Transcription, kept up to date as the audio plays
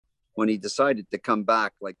when he decided to come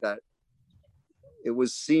back like that, it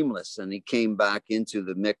was seamless, and he came back into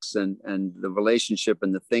the mix, and the relationship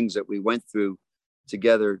and the things that we went through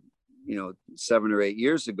together, 7 or 8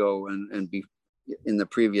 years ago, and be in the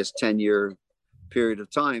previous 10-year period of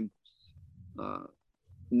time,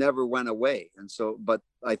 never went away. And so, but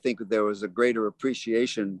I think there was a greater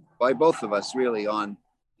appreciation by both of us really on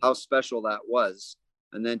how special that was.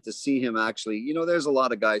 And then to see him actually, there's a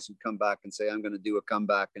lot of guys who come back and say, I'm going to do a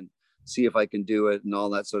comeback and see if I can do it and all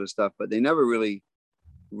that sort of stuff, but they never really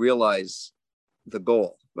realize the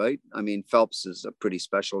goal, right? I mean, Phelps is a pretty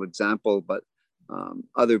special example, but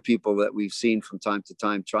other people that we've seen from time to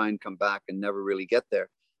time try and come back and never really get there.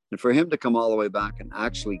 And for him to come all the way back and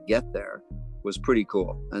actually get there was pretty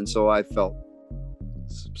cool. And so I felt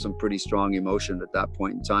some pretty strong emotion at that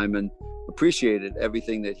point in time, and appreciated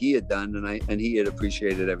everything that he had done, and he had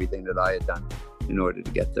appreciated everything that I had done in order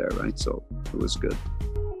to get there, right? So it was good.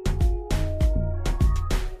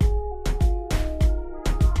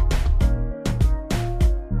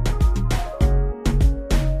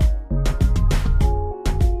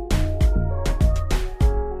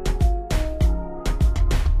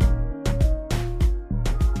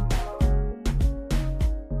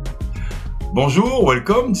 Bonjour,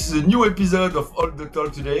 welcome. This is a new episode of All the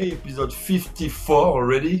Talk today, episode 54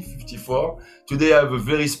 already, 54. Today I have a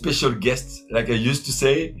very special guest, like I used to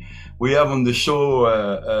say. We have on the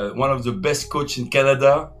show one of the best coaches in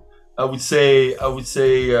Canada. I would say, I don't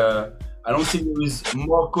think there is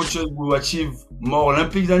more coaches who achieve more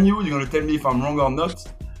Olympics than you. You're going to tell me if I'm wrong or not.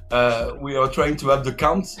 We are trying to have the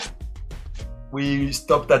count. We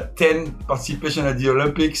stopped at 10 participation at the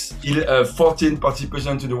Olympics, 14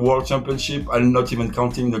 participation to the World Championship, and not even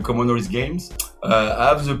counting the Commonwealth Games. I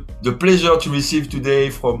have the pleasure to receive today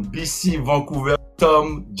from BC Vancouver,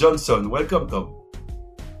 Tom Johnson. Welcome, Tom.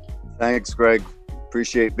 Thanks, Greg.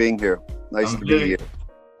 Appreciate being here. Nice to be here.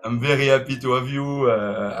 I'm very happy to have you.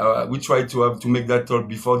 We tried to make that talk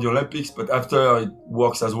before the Olympics, but after it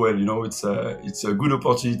works as well. It's a good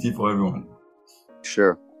opportunity for everyone.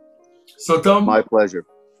 Sure. So Tom, my pleasure.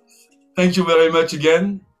 Thank you very much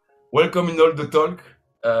again. Welcome in All the Talk.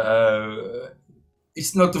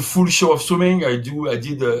 It's not a full show of swimming. I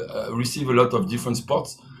did receive a lot of different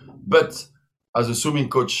sports, but as a swimming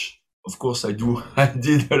coach, of course, I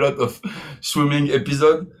did a lot of swimming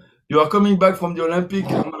episode. You are coming back from the Olympic.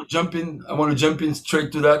 I want to jump in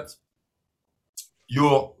straight to that.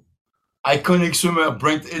 Your iconic swimmer,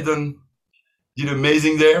 Brent Eden, did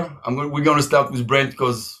amazing there. We're going to start with Brent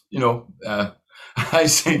because, I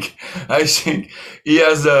think he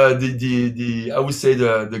has the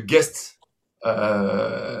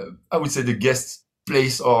guest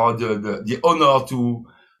place or the honor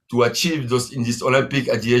to achieve those in this Olympic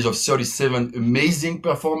at the age of 37. Amazing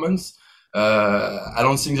performance. I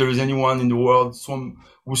don't think there is anyone in the world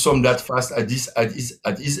who swam that fast at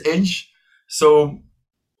his age. So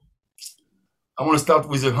I want to start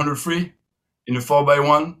with the 100 free in the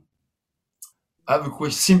 4x1. I have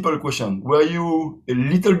a simple question. Were you a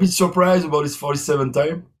little bit surprised about his 47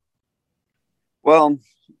 time? Well,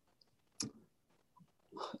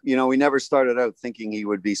 we never started out thinking he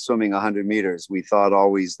would be swimming 100 meters. We thought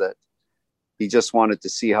always that he just wanted to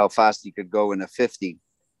see how fast he could go in a 50.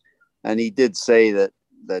 And he did say that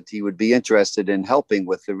he would be interested in helping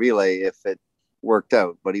with the relay if it worked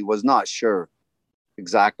out, but he was not sure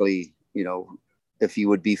exactly, if he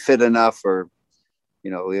would be fit enough or,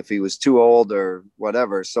 if he was too old or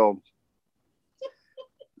whatever. So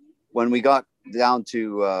when we got down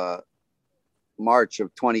to March of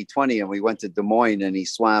 2020 and we went to Des Moines and he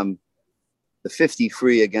swam the 50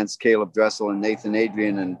 free against Caleb Dressel and Nathan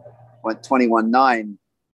Adrian and went 21.9.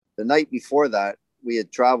 The night before that, we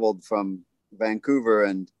had traveled from Vancouver,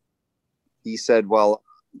 and he said, well,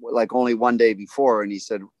 like only one day before, and he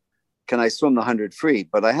said, can I swim the 100 free?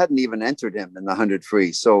 But I hadn't even entered him in the 100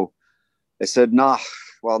 free. So I said, nah,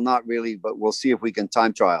 well, not really, but we'll see if we can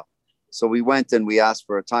time trial. So we went and we asked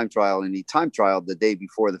for a time trial, and he time trialed the day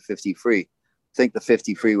before the 50 free. I think the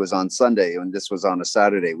 50 free was on Sunday, and this was on a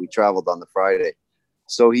Saturday. We traveled on the Friday.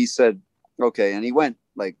 So he said, okay. And he went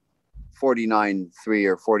like 49.3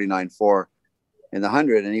 or 49.4 in the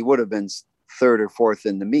 100, and he would have been third or fourth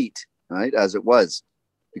in the meet, right, as it was,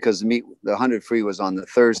 because the 100 free was on the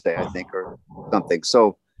Thursday, I think, or something.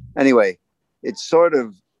 So anyway, it sort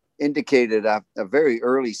of indicated a very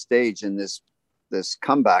early stage in this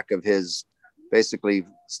comeback of his, basically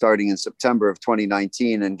starting in September of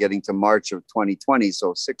 2019 and getting to March of 2020.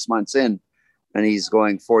 So 6 months in, and he's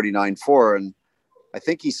going 49.4. And I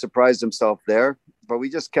think he surprised himself there, but we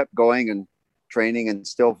just kept going and training and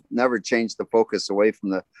still never changed the focus away from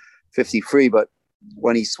the 50 free. But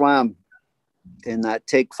when he swam in that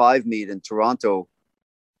Take 5 meet in Toronto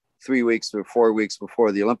 3 weeks or 4 weeks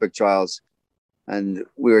before the Olympic trials, and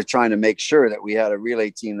we were trying to make sure that we had a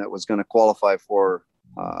relay team that was going to qualify for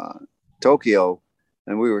Tokyo,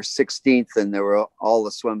 and we were 16th, and there were all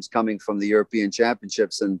the swims coming from the European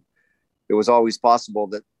Championships, and it was always possible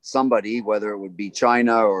that somebody, whether it would be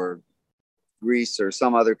China or Greece or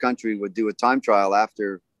some other country, would do a time trial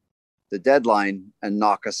after the deadline and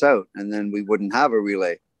knock us out, and then we wouldn't have a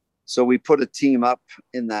relay. So we put a team up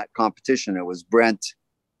in that competition. It was Brent,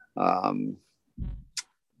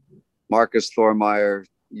 Marcus Thormeyer,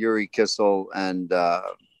 Yuri Kissel, and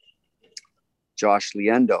Josh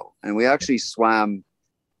Liendo. And we actually swam,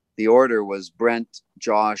 the order was Brent,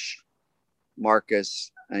 Josh,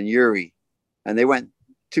 Marcus, and Yuri. And they went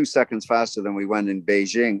 2 seconds faster than we went in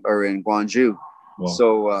Beijing or in Gwangju. Wow.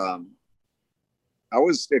 So I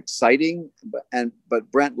was exciting,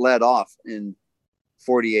 but Brent led off in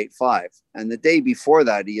 48.5. And the day before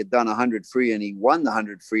that, he had done 100 free, and he won the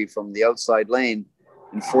 100 free from the outside lane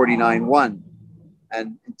in 49.1.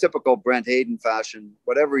 And in typical Brent Hayden fashion,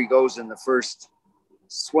 whatever he goes in the first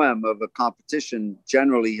swim of a competition,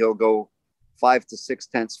 generally he'll go 5 to 6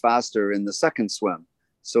 tenths faster in the second swim.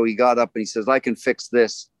 So he got up and he says, I can fix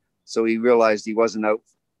this. So he realized he wasn't out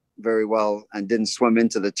very well and didn't swim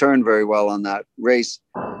into the turn very well on that race.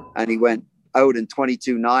 And he went out in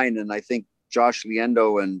 22.9. And I think Josh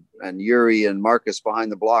Liendo and Yuri and Marcus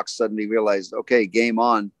behind the blocks suddenly realized, okay, game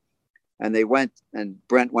on. And they went, and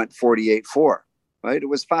Brent went 48.4, right? It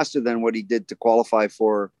was faster than what he did to qualify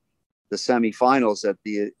for the semifinals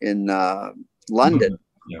in London.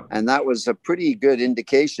 Yeah. And that was a pretty good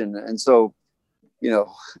indication. And so,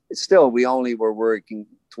 still, we only were working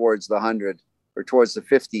towards the 100 or towards the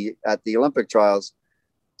 50 at the Olympic trials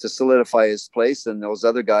to solidify his place. And those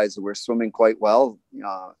other guys that were swimming quite well,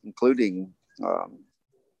 including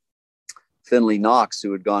Finley Knox,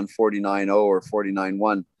 who had gone 49.0 or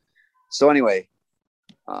 49.1. So anyway,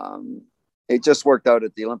 it just worked out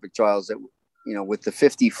at the Olympic trials that, with the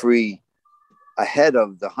 50 free ahead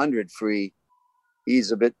of the 100 free,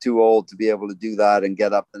 he's a bit too old to be able to do that and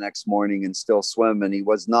get up the next morning and still swim. And he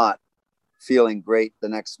was not feeling great the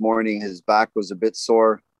next morning. His back was a bit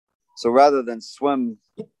sore. So rather than swim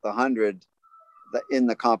the 100 in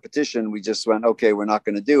the competition, we just went, okay, we're not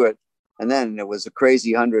going to do it. And then it was a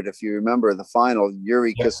crazy 100. If you remember the final,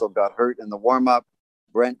 Yuri Kissel got hurt in the warm-up.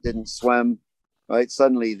 Brent didn't swim, right?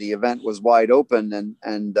 Suddenly the event was wide open,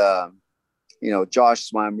 and Josh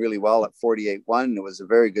swam really well at 48.1. It was a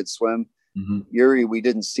very good swim. Mm-hmm. Yuri, we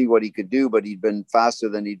didn't see what he could do, but he'd been faster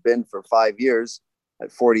than he'd been for 5 years at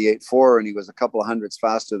 48.4, and he was a couple of hundredths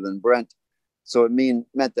faster than Brent. So it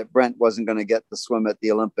meant that Brent wasn't going to get the swim at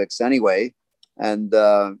the Olympics anyway. And,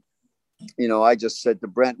 I just said to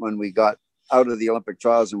Brent when we got out of the Olympic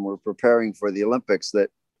trials and we're preparing for the Olympics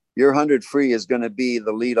that your 100 free is going to be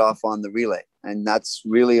the lead off on the relay. And that's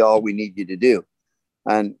really all we need you to do.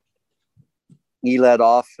 And he led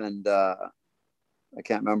off, and I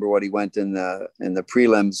can't remember what he went in the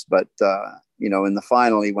prelims, but in the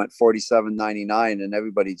final he went 47.99, and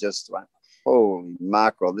everybody just went, holy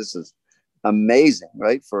mackerel, this is amazing,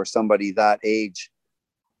 right, for somebody that age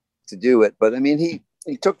to do it. But I mean, he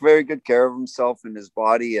took very good care of himself and his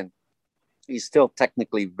body, and he's still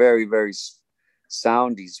technically very, very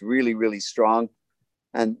sound. He's really, really strong.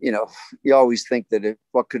 And, you always think that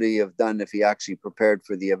what could he have done if he actually prepared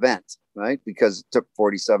for the event, right? Because it took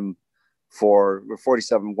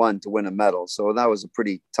 47.1 to win a medal. So that was a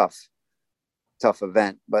pretty tough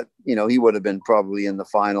event. But, he would have been probably in the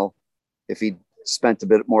final if he'd spent a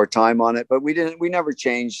bit more time on it. But we never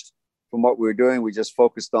changed from what we were doing. We just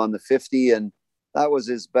focused on the 50, and that was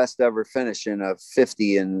his best ever finish in a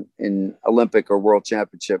 50 in Olympic or World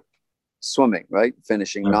Championship swimming, right?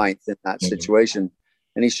 Finishing 9th in that situation.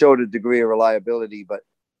 And he showed a degree of reliability. But,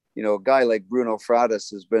 a guy like Bruno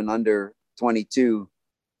Fratus has been under 22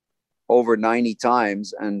 over 90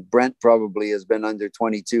 times, and Brent probably has been under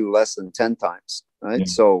 22 less than 10 times, right? Yeah.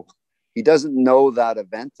 So he doesn't know that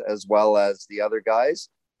event as well as the other guys,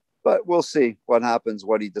 but we'll see what happens,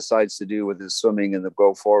 what he decides to do with his swimming in the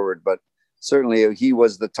go forward. But certainly he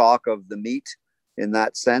was the talk of the meet in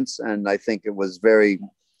that sense. And I think it was very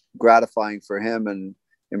gratifying for him and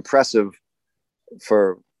impressive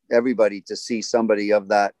for everybody to see somebody of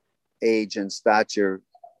that age and stature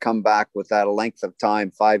come back with that length of time,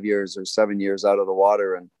 5 years or 7 years out of the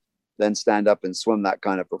water, and then stand up and swim that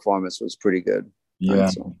kind of performance was pretty good. Yeah.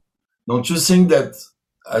 So, don't you think that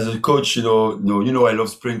as a coach, I love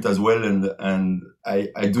sprint as well, and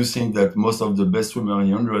I do think that most of the best swimmers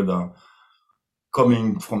in 100 are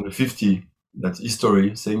coming from the 50, That's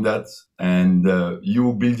history saying that. And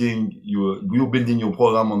you building your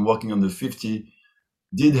program on working on the 50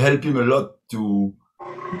 did help him a lot to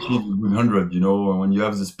achieve a good 100. When you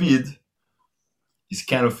have the speed, it's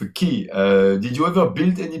kind of a key. Did you ever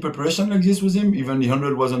build any preparation like this with him? Even the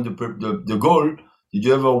 100 wasn't the goal. Did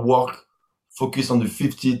you ever focus on the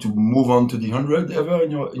 50 to move on to the 100 ever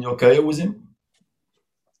in your career with him?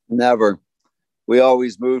 Never. We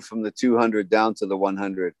always moved from the 200 down to the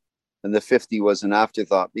 100, and the 50 was an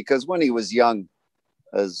afterthought, because when he was young,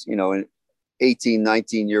 as an 18,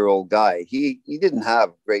 19-year-old guy, he didn't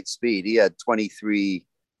have great speed. He had 23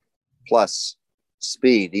 plus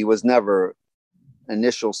speed. He was never,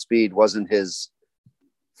 initial speed wasn't his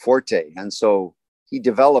forte. And so he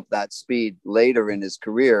developed that speed later in his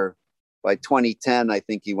career. By 2010, I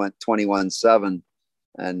think he went 21.7,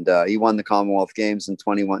 and he won the Commonwealth Games in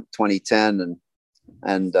 2010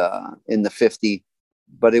 and in the 50.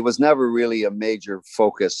 But it was never really a major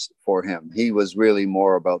focus for him. He was really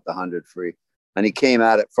more about the 100 free, and he came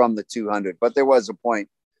at it from the 200. But there was a point,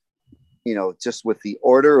 just with the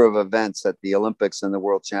order of events at the Olympics and the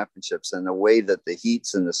World Championships and the way that the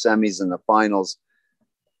heats and the semis and the finals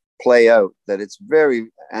play out, that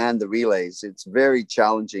and the relays, it's very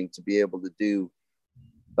challenging to be able to do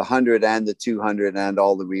the 100 and the 200 and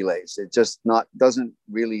all the relays. It just doesn't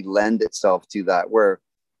really lend itself to that. Where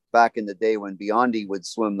back in the day when Biondi would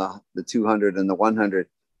swim the 200 and the 100,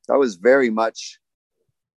 that was very much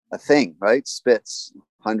a thing, right? Spitz,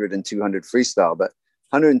 100 and 200 freestyle. But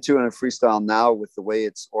 100 and 200 freestyle now, with the way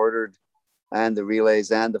it's ordered and the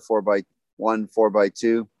relays and the 4x1,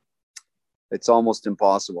 4x2, it's almost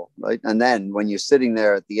impossible, right? And then when you're sitting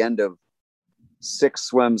there at the end of 6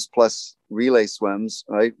 swims plus relay swims,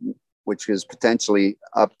 right, which is potentially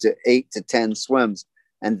up to 8 to 10 swims,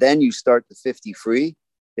 and then you start the 50 free,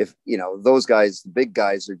 if those guys, the big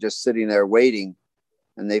guys, are just sitting there waiting,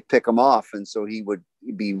 and they pick him off, and so he would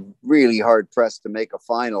be really hard pressed to make a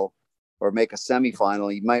final or make a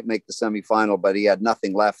semifinal. He might make the semifinal, but he had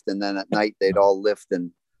nothing left, and then at night they'd all lift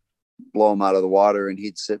and blow him out of the water, and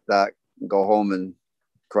he'd sit back and go home and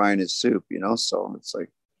cry in his soup. So it's like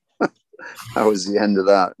that was the end of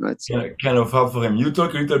that, right? So, kind of hard for him. You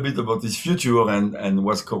talk a little bit about his future and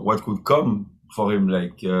what could come for him.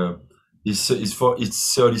 Like it's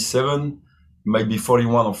 37, might be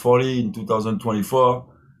 41 or 40 in 2024.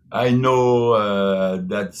 I know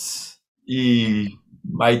that he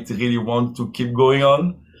might really want to keep going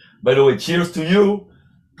on. By the way, cheers to you.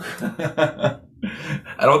 I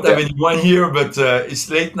don't have anyone here, but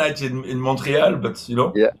it's late night in Montreal, but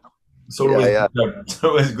yeah. It's always good time. It's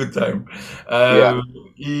always good time.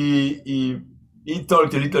 He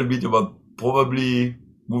talked a little bit about probably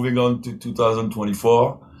moving on to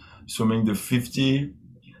 2024, swimming the 50.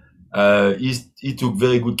 He took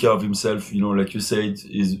very good care of himself. Like you said,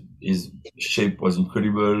 his shape was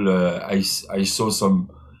incredible. I saw some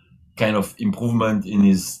kind of improvement in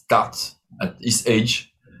his stats at his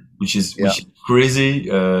age, which is crazy.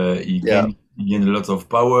 He gained a lot of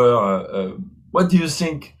power. What do you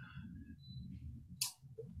think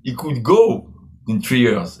he could go in 3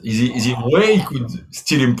 years? Is he way he could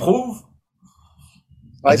still improve?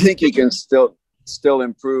 I think he can still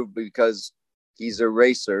improve, because he's a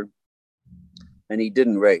racer, and he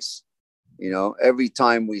didn't race. Every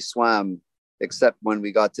time we swam, except when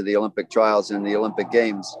we got to the Olympic trials and the Olympic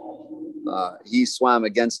Games, he swam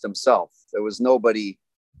against himself. There was nobody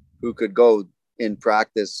who could go in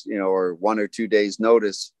practice, or 1 or 2 days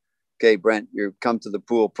notice, okay, Brent, you come to the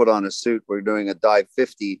pool, put on a suit, we're doing a dive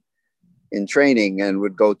 50 in training, and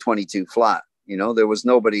would go 22 flat. There was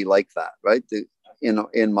nobody like that, right?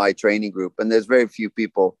 In my training group. And there's very few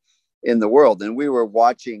people in the world. And we were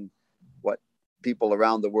watching what people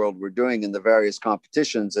around the world were doing in the various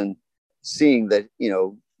competitions, and seeing that,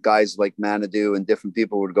 guys like Manadou and different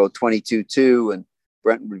people would go 22.2, and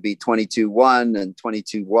Brent would be 22.1 and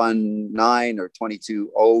 22.19 or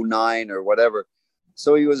 22.09 or whatever.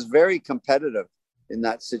 So he was very competitive in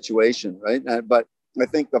that situation, right? But I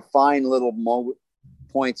think the fine little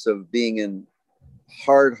points of being in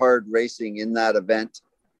hard racing in that event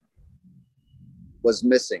was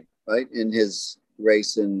missing, right? In his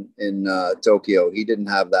race in Tokyo, he didn't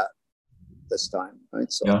have that this time,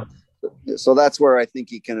 right? So that's where I think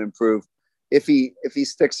he can improve if he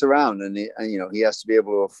sticks around, and he has to be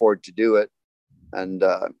able to afford to do it. And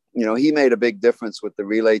he made a big difference with the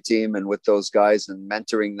relay team and with those guys, and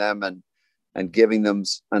mentoring them and giving them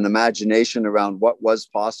an imagination around what was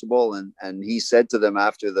possible. And he said to them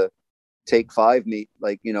after the Take 5 meet,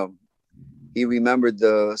 he remembered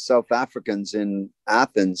the South Africans in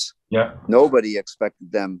Athens. Yeah. Nobody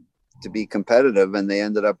expected them to be competitive, and they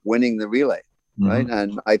ended up winning the relay, right?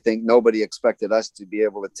 And I think nobody expected us to be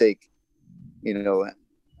able to take,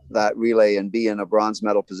 that relay and be in a bronze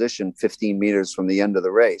medal position 15 meters from the end of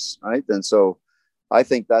the race, right? And so I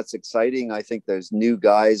think that's exciting. I think there's new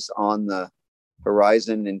guys on the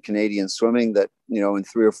horizon in Canadian swimming that, in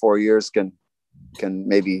 3 or 4 years can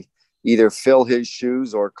maybe either fill his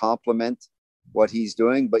shoes or complement what he's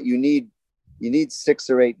doing. But you need 6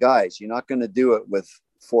 or 8 guys. You're not going to do it with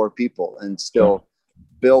 4 people and still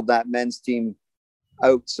build that men's team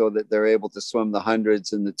out so that they're able to swim the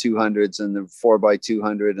 100s and the 200s and the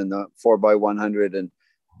 4x200 and the 4x100 and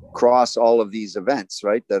cross all of these events,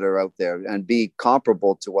 right, that are out there and be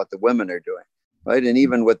comparable to what the women are doing, right? And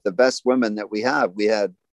even with the best women that we had,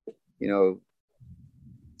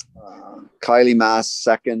 Kylie Mass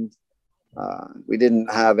second. We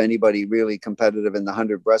didn't have anybody really competitive in the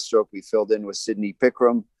 100 breaststroke. We filled in with Sydney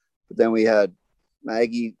Pickram, but then we had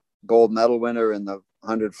Maggie, gold medal winner in the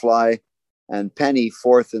 100 fly, and Penny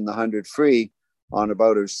fourth in the 100 free on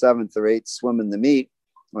about her 7th or 8th swim in the meet,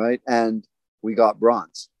 right? And we got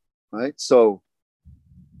bronze, right? So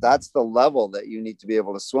that's the level that you need to be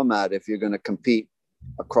able to swim at if you're going to compete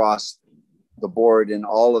across the board in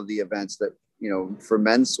all of the events that, for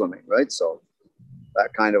men's swimming, right? So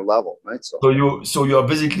that kind of level, right? So you are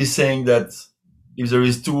basically saying that if there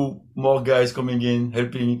is 2 more guys coming in,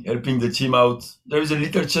 helping the team out, there is a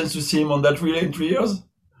little chance to see him on that relay in 3 years?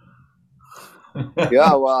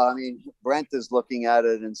 Yeah, well, I mean, Brent is looking at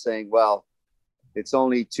it and saying, well, it's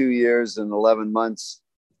only 2 years and 11 months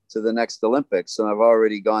to the next Olympics. And I've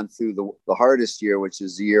already gone through the hardest year, which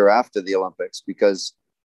is the year after the Olympics, because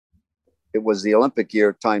it was the Olympic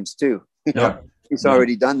year times 2. He's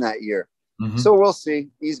already done that year. So we'll see.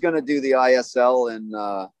 He's going to do the ISL in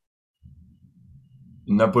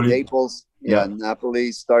Napoli. Naples.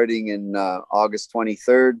 Napoli, starting in August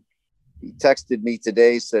 23rd. He texted me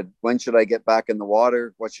today, said, when should I get back in the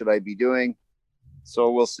water? What should I be doing?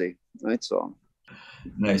 So we'll see. Right. So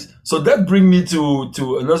nice. So that brings me to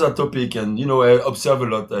another topic. And, I observe a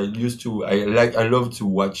lot. I love to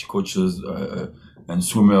watch coaches and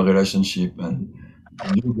swimmer relationship and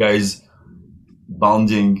you guys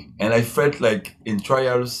bonding. And I felt like in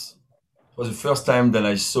trials, it was the first time that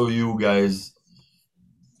I saw you guys,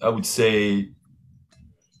 I would say,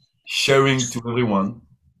 sharing to everyone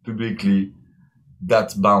publicly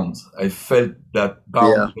that bound. I felt that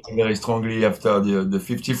bound very strongly after the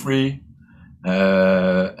 53.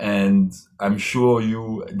 And I'm sure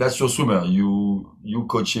that's your swimmer. You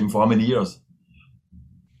coach him for how many years?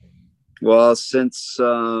 Well, since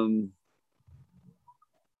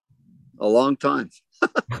a long time.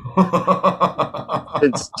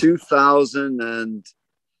 Since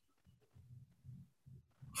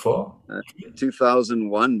 2004,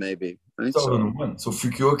 2001 maybe, right? 2001. So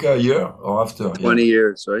Fukuoka a year or after? 20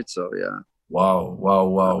 years, right? So yeah. Wow.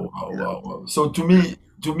 So to me,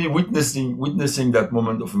 witnessing that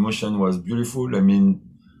moment of emotion was beautiful. I mean,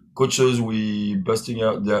 coaches, we busting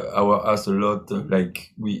out our ass a lot.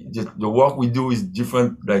 Like the work we do is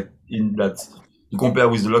different. Like in that, you compare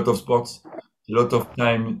with a lot of sports, a lot of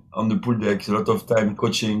time on the pool deck, a lot of time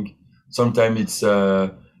coaching. Sometimes it's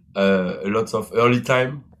a lot of early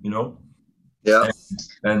time, Yeah.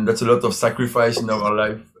 And that's a lot of sacrifice in our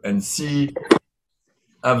life. And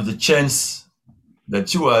have the chance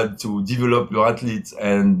that you had to develop your athletes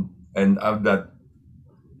and have that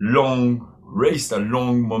long race, that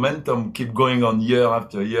long momentum, keep going on year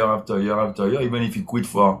after year after year after year, even if you quit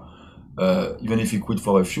for a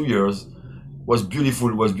few years, was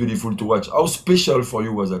beautiful to watch. How special for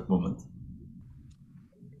you was that moment?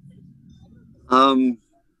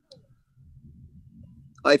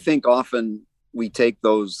 I think often we take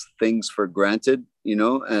those things for granted,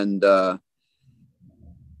 and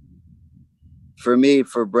for me,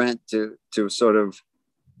 for Brent to sort of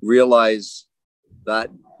realize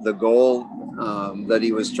that the goal that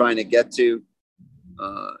he was trying to get to,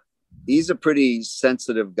 he's a pretty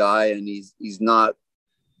sensitive guy, and he's not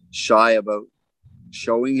shy about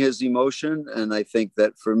showing his emotion. And I think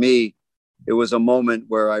that for me, it was a moment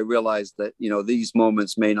where I realized that, these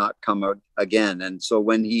moments may not come out again. And so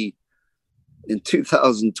in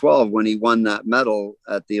 2012, when he won that medal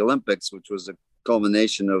at the Olympics, which was a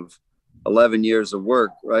culmination of 11 years of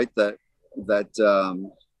work, right? And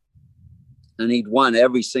he'd won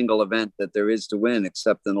every single event that there is to win,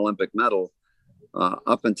 except an Olympic medal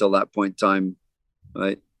up until that point in time,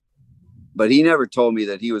 right? But he never told me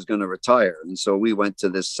that he was going to retire. And so we went to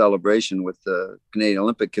this celebration with the Canadian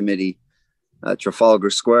Olympic Committee at Trafalgar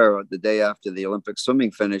Square the day after the Olympic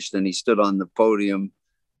swimming finished. And he stood on the podium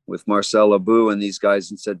with Marcel Abou and these guys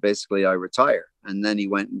and said, basically, I retire. And then he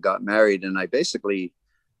went and got married. And I basically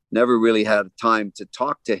never really had time to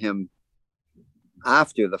talk to him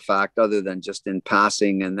after the fact, other than just in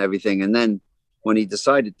passing and everything. And then when he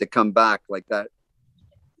decided to come back like that,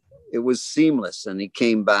 it was seamless. And he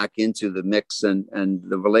came back into the mix, and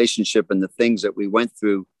the relationship and the things that we went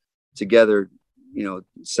through together,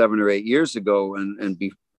 7 or 8 years ago and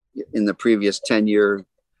be in the previous 10-year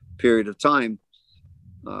period of time,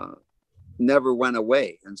 never went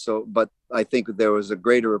away. And so, but I think there was a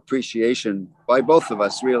greater appreciation by both of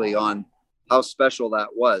us really on how special that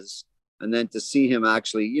was. And then to see him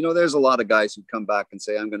actually, there's a lot of guys who come back and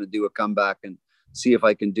say, I'm going to do a comeback and see if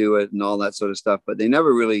I can do it and all that sort of stuff, but they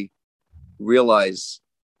never really realize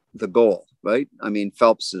the goal, right? I mean,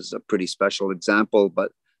 Phelps is a pretty special example,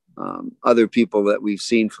 but other people that we've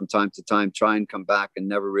seen from time to time try and come back and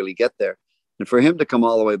never really get there. And for him to come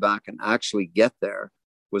all the way back and actually get there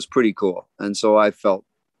was pretty cool. And so I felt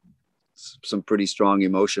some pretty strong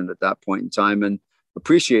emotion at that point in time and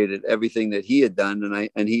appreciated everything that he had done.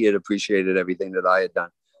 And he had appreciated everything that I had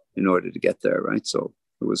done in order to get there. Right. So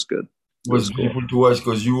it was good. It was beautiful to watch,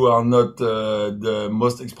 because you are not the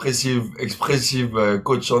most expressive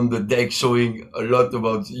coach on the deck, showing a lot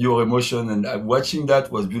about your emotion, and watching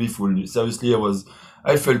that was beautiful. Seriously,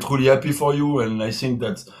 I felt truly happy for you, and I think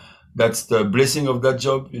that's the blessing of that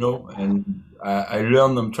job, and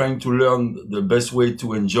I'm trying to learn the best way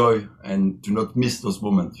to enjoy and to not miss those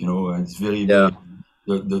moments, and it's very, very,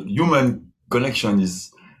 the human connection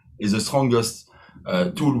is the strongest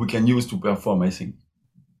tool we can use to perform, I think.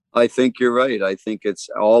 I think you're right. I think it's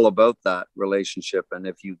all about that relationship. And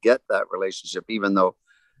if you get that relationship, even though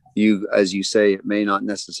as you say, it may not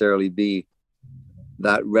necessarily be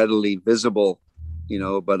that readily visible,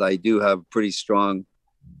 but I do have pretty strong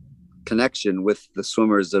connection with the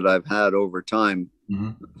swimmers that I've had over time,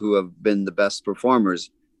 who have been the best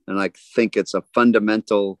performers. And I think it's a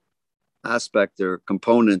fundamental aspect or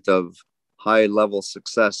component of high level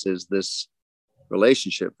success is this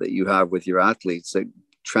relationship that you have with your athletes that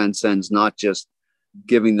transcends not just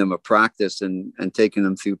giving them a practice and taking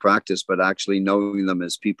them through practice, but actually knowing them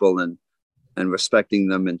as people and respecting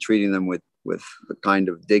them and treating them with the kind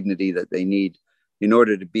of dignity that they need in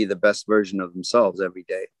order to be the best version of themselves every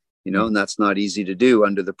day, and that's not easy to do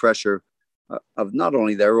under the pressure of not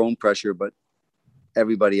only their own pressure, but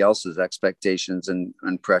everybody else's expectations and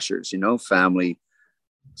pressures, family,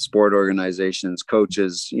 sport organizations,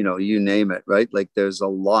 coaches, you name it, right? Like there's a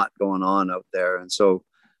lot going on out there. And so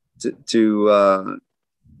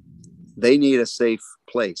they need a safe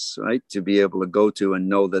place, right? To be able to go to and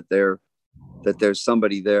know that there's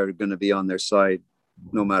somebody there going to be on their side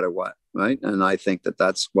no matter what, right? And I think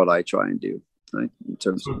that's what I try and do, right? In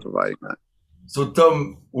terms of providing that. So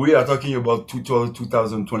Tom, we are talking about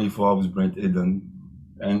 2024 with Brent Eden.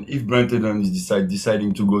 And if Brent Eden is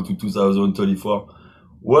deciding to go to 2034,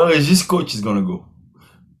 where is this coach is going to go?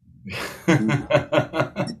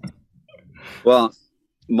 Well,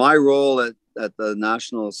 my role at the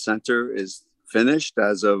National Center is finished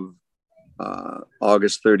as of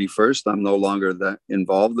August 31st. I'm no longer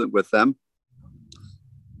involved with them.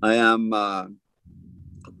 I am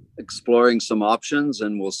exploring some options,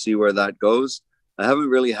 and we'll see where that goes. I haven't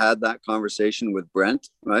really had that conversation with Brent,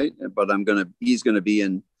 right? But he's going to be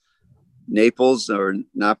in Naples or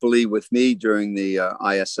Napoli with me during the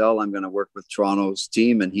ISL. I'm going to work with Toronto's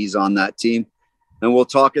team, and he's on that team, and we'll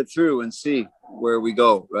talk it through and see where we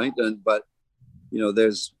go, right? But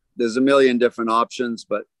there's a million different options,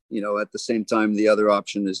 but at the same time, the other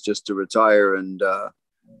option is just to retire and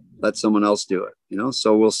let someone else do it.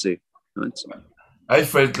 So we'll see. Right? So. I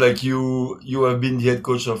felt like you have been the head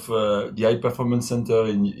coach of the High Performance Center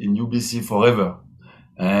in UBC forever.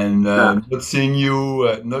 And not seeing you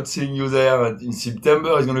there in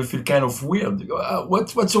September is going to feel kind of weird.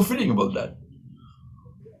 What's your feeling about that?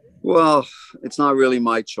 Well, it's not really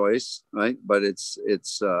my choice, right? But it's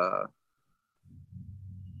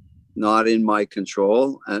not in my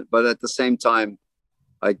control. But at the same time,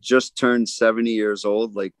 I just turned 70 years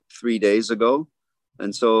old like 3 days ago,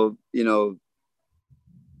 and so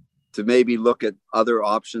to maybe look at other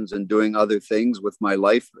options and doing other things with my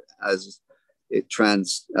life as it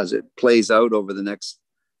plays out over the next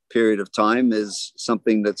period of time is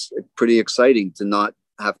something that's pretty exciting, to not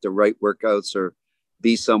have to write workouts or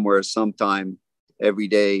be somewhere sometime every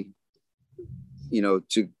day,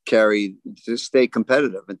 to stay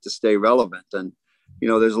competitive and to stay relevant. And,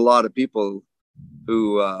 there's a lot of people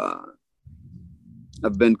who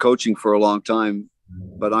have been coaching for a long time,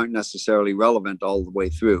 but aren't necessarily relevant all the way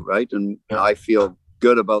through. Right. And I feel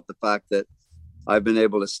good about the fact that I've been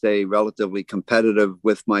able to stay relatively competitive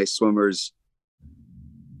with my swimmers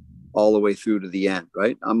all the way through to the end,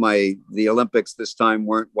 right? The Olympics this time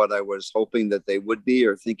weren't what I was hoping that they would be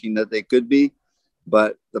or thinking that they could be,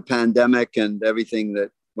 but the pandemic and everything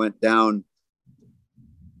that went down,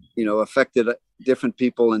 affected different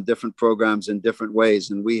people and different programs in different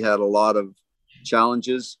ways. And we had a lot of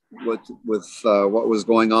challenges with what was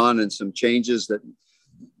going on, and some changes that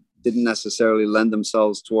didn't necessarily lend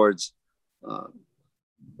themselves towards,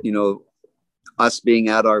 us being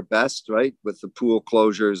at our best, right? With the pool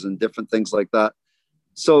closures and different things like that.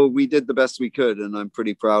 So we did the best we could. And I'm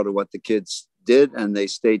pretty proud of what the kids did. And they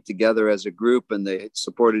stayed together as a group, and they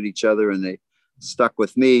supported each other, and they stuck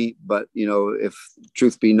with me. But, if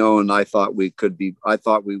truth be known, I thought we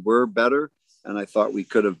were better, and I thought we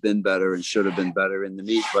could have been better and should have been better in the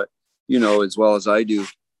meet. But, as well as I do,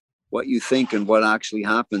 what you think and what actually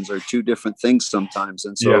happens are two different things sometimes.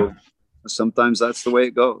 And so sometimes that's the way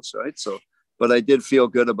it goes, right? So, but I did feel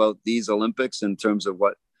good about these Olympics in terms of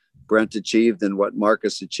what Brent achieved and what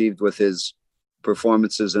Marcus achieved with his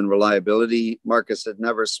performances and reliability. Marcus had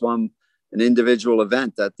never swum an individual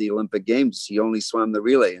event at the Olympic Games. He only swam the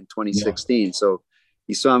relay in 2016. Yeah. So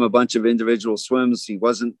he swam a bunch of individual swims. He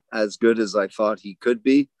wasn't as good as I thought he could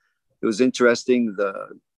be. It was interesting,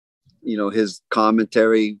 his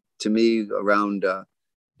commentary to me around,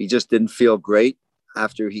 he just didn't feel great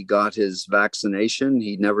after he got his vaccination.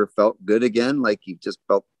 He never felt good again. Like he just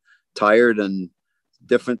felt tired and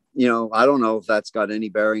different. I don't know if that's got any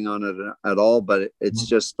bearing on it at all, but it's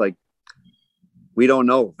just like, we don't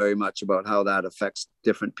know very much about how that affects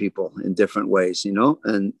different people in different ways,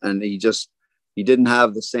 and he didn't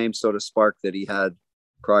have the same sort of spark that he had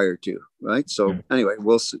prior to. Right. So anyway,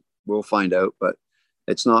 we'll find out, but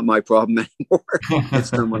it's not my problem anymore. It's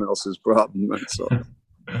someone else's problem. Right?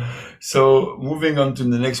 So moving on to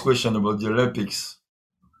the next question about the Olympics.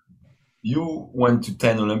 You went to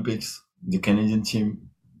 10 Olympics, the Canadian team,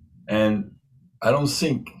 and I don't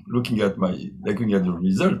think, looking at the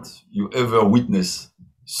results, you ever witnessed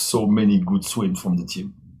so many good swims from the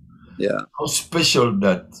team. Yeah. How special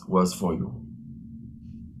that was for you?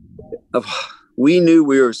 We knew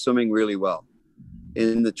we were swimming really well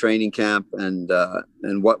in the training camp, and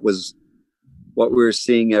what we were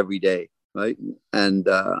seeing every day, right? And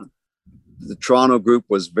the Toronto group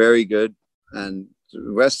was very good, and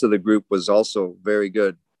the rest of the group was also very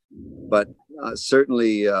good. But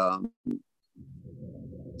certainly,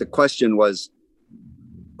 the question was,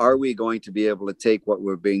 are we going to be able to take what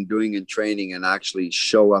we're doing in training and actually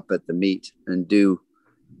show up at the meet and do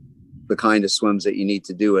the kind of swims that you need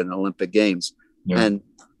to do in Olympic Games? Yeah. And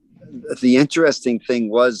the interesting thing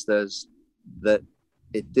was that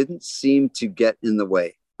it didn't seem to get in the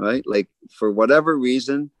way, right? Like, for whatever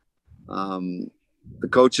reason, the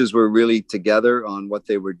coaches were really together on what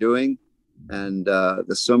they were doing, and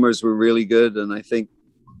the swimmers were really good. And I think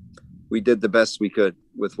we did the best we could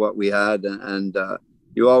with what we had. And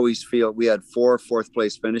you always feel we had 4 fourth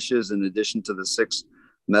place finishes in addition to the 6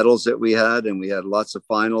 medals that we had. And we had lots of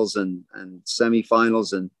finals and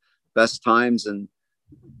semifinals and best times. And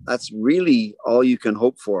that's really all you can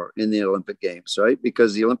hope for in the Olympic Games, right?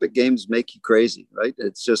 Because the Olympic Games make you crazy, right?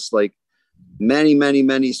 It's just like many, many,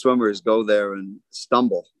 many swimmers go there and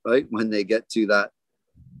stumble, right? When they get to that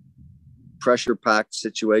pressure-packed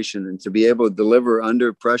situation, and to be able to deliver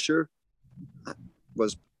under pressure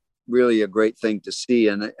was really a great thing to see.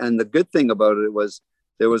 And the good thing about it was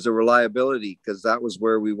there was a reliability, because that was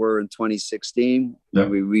where we were in 2016. Yeah.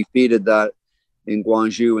 We repeated that in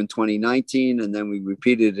Gwangju in 2019, and then we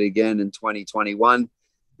repeated it again in 2021.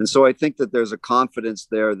 And so I think that there's a confidence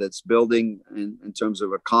there that's building in terms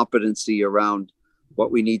of a competency around what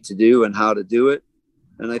we need to do and how to do it.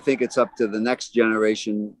 And I think it's up to the next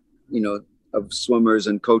generation, of swimmers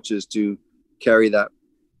and coaches to carry that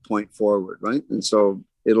point forward, right? And so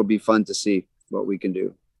it'll be fun to see what we can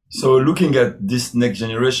do. So looking at this next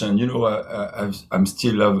generation, I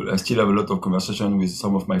still have a lot of conversation with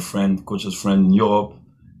some of my coaches' friends in Europe,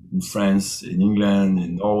 in France, in England,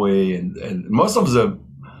 in Norway, and most of them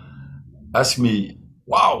ask me,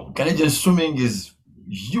 wow, Canadian swimming is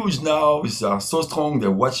huge now. They are so strong.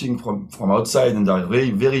 They're watching from outside, and they're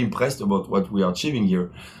very, very impressed about what we are achieving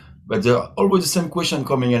here. But there are always the same question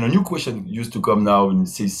coming, and a new question used to come now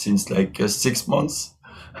since like 6 months.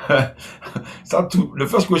 The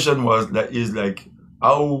first question is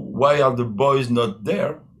why are the boys not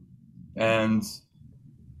there? And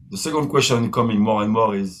the second question coming more and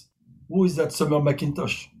more is, who is that Summer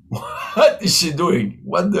McIntosh? What is she doing?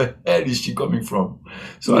 What the hell is she coming from?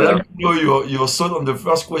 So I'd like to know your thought on the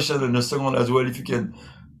first question and the second as well, if you can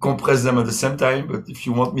compress them at the same time, but if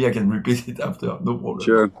you want me, I can repeat it after. No problem.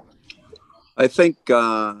 Sure. I think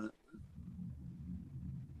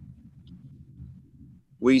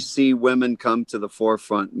we see women come to the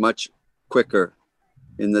forefront much quicker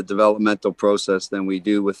in the developmental process than we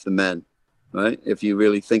do with the men, right? If you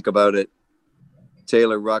really think about it,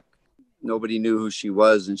 Taylor Ruck, nobody knew who she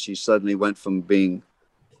was, and she suddenly went from being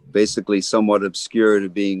basically somewhat obscure to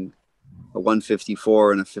being a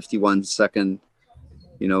 154 and a 51 second,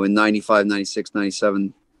 you know, in 95, 96,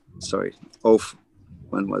 97, sorry,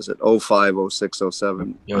 when was it? 05, 06,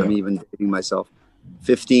 07. Yeah. I'm even dating myself.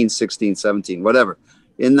 15, 16, 17, whatever.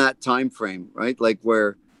 In that time frame, right? Like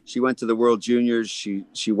where she went to the World Juniors,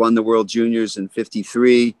 she won the World Juniors in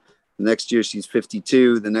 53. The next year she's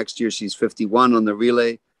 52. The next year she's 51 on the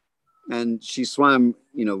relay. And she swam,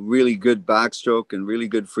 you know, really good backstroke and really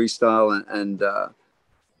good freestyle. And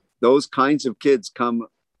those kinds of kids come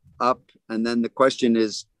up. And then the question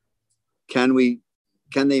is, can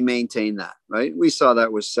they maintain that, right? We saw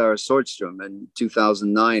that with Sarah Swordstrom in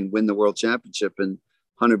 2009, win the world championship in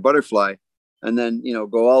 100 butterfly. And then, you know,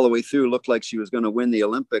 go all the way through, looked like she was going to win the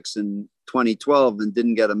Olympics in 2012 and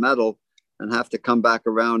didn't get a medal and have to come back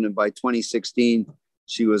around. And by 2016,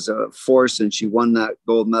 she was a force and she won that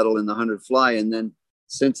gold medal in the 100 fly. And then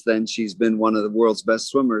since then, she's been one of the world's best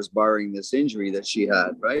swimmers, barring this injury that she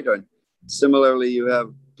had, right? And similarly, you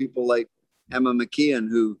have people like Emma McKeon,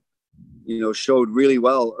 who, you know, showed really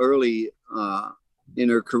well early in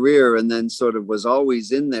her career and then sort of was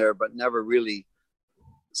always in there, but never really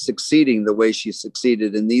succeeding the way she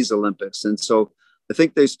succeeded in these Olympics. And so I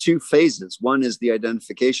think there's two phases. One is the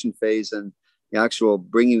identification phase and the actual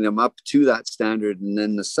bringing them up to that standard. And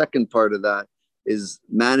then the second part of that is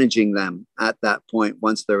managing them at that point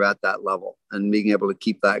once they're at that level and being able to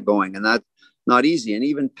keep that going. And that's not easy. And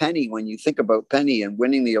even Penny, when you think about Penny and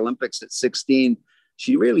winning the Olympics at 16,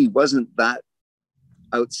 she really wasn't that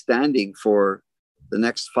outstanding for the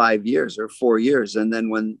next 5 years or 4 years. And then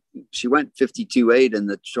when she went 52.8 in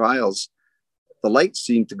the trials, the lights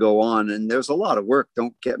seemed to go on. And there's a lot of work.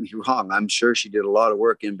 Don't get me wrong. I'm sure she did a lot of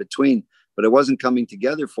work in between, but it wasn't coming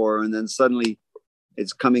together for her. And then suddenly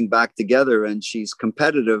it's coming back together and she's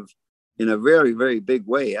competitive in a very, very big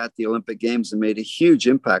way at the Olympic Games and made a huge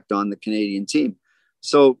impact on the Canadian team.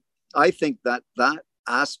 So I think that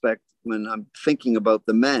aspect, when I'm thinking about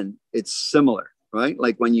the men, it's similar, right?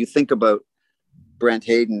 Like when you think about Brent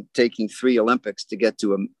Hayden taking 3 Olympics to get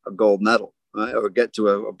to a gold medal, right? Or get to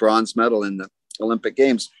a bronze medal in the Olympic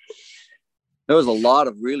Games. There was a lot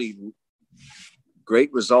of really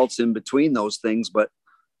great results in between those things, but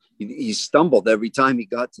he stumbled every time he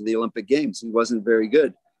got to the Olympic Games. He wasn't very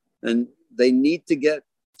good. And they need to get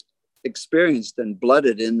experienced and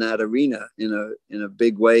blooded in that arena in a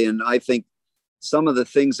big way. And I think some of the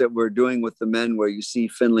things that we're doing with the men, where you see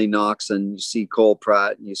Finley Knox and you see Cole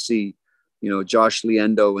Pratt and you see, you know, Josh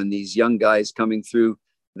Liendo and these young guys coming through,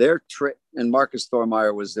 and Marcus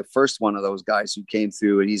Thormeyer was the first one of those guys who came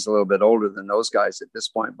through, and he's a little bit older than those guys at this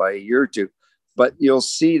point by a year or two. But you'll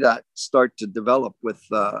see that start to develop with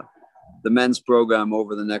the men's program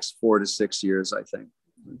over the next 4 to 6 years, I think.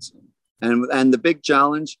 And the big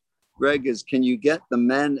challenge, Greg, is can you get the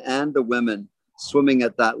men and the women swimming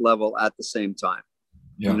at that level at the same time?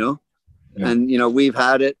 Yeah. You know? Yeah. And, you know, we've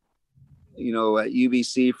had it, you know, at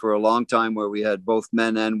UBC for a long time where we had both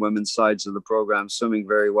men and women's sides of the program swimming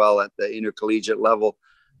very well at the intercollegiate level.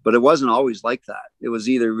 But it wasn't always like that. It was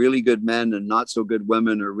either really good men and not so good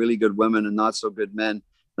women, or really good women and not so good men.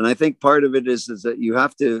 And I think part of it is that you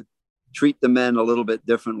have to treat the men a little bit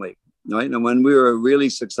differently, right? And when we were really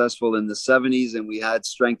successful in the 70s and we had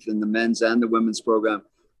strength in the men's and the women's program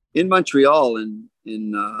in Montreal, in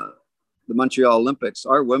the Montreal Olympics,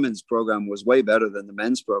 our women's program was way better than the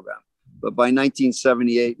men's program. But by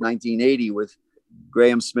 1978, 1980, with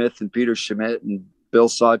Graham Smith and Peter Schmidt and Bill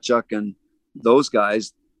Sawchuk and those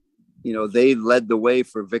guys, you know, they led the way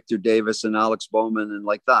for Victor Davis and Alex Bowman and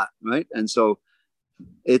like that, right? And so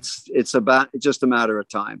it's just a matter of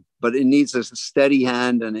time, but it needs a steady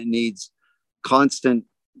hand and it needs constant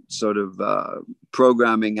sort of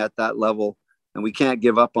programming at that level. And we can't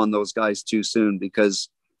give up on those guys too soon because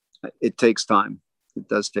it takes time. It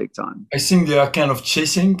does take time. I think they are kind of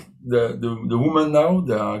chasing the women now.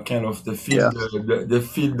 They are kind of they feel the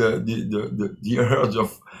urge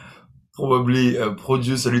of probably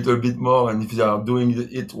produce a little bit more, and if they are doing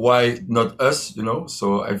it, why not us? You know.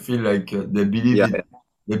 So I feel like they believe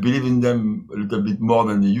they believe in them a little bit more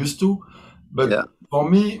than they used to. But for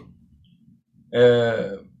me,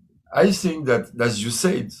 I think that, as you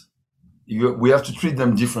said, we have to treat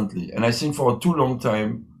them differently. And I think for a too long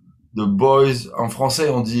time, the boys, en français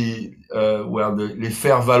on dit were les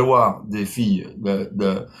faire valoir des filles.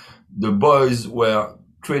 The boys were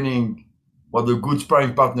training, were the good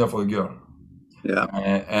sparring partner for the girl. Yeah.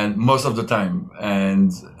 And most of the time,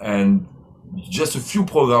 and just a few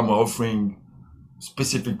programs were offering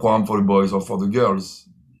specific program for the boys or for the girls.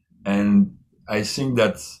 And I think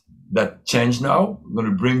that changed now. I'm going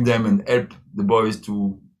to bring them and help the boys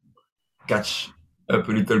to catch up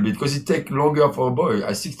a little bit, because it takes longer for a boy.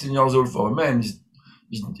 At 16 years old for a man,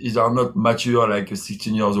 is are not mature like a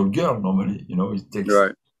 16 years old girl normally. It takes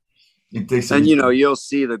right. It takes. And you'll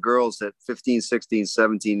see the girls at 15, 16,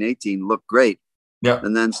 17, 18 look great. Yeah.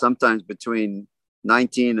 And then sometimes between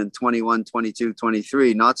 19 and 21, 22,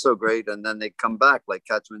 23, not so great. And then they come back like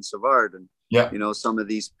Catherine Savard and, some of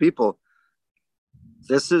these people.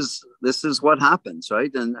 This is what happens,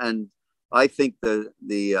 right? And I think the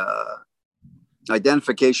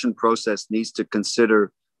identification process needs to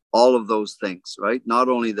consider all of those things, right? Not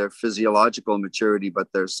only their physiological maturity,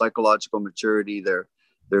 but their psychological maturity,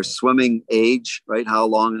 their swimming age, right? How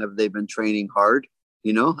long have they been training hard,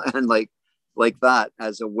 and like that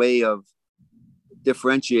as a way of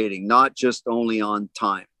differentiating, not just only on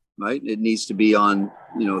time, right? It needs to be on,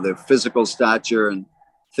 their physical stature and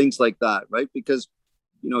things like that, right? Because,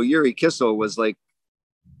 Yuri Kissel was like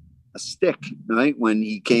a stick, right? When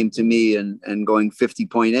he came to me and going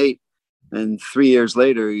 50.8, and 3 years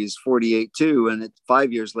later, he's 48.2, and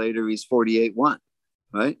 5 years later, he's 48.1,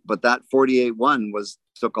 right? But that 48.1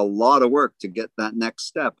 took a lot of work to get that next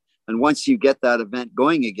step. And once you get that event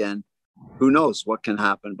going again, who knows what can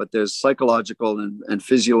happen? But there's psychological and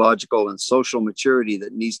physiological and social maturity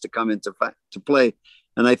that needs to come into to play.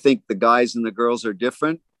 And I think the guys and the girls are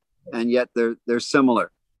different, and yet they're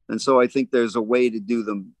similar. And so I think there's a way to do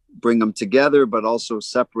them, bring them together, but also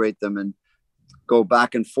separate them and go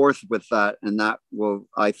back and forth with that. And that will,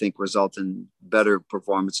 I think, result in better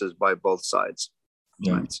performances by both sides.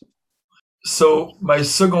 Yeah. Right? So my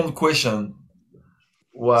second question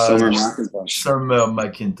was Summer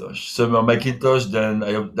McIntosh. Then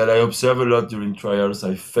I observed a lot during trials.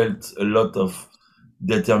 I felt a lot of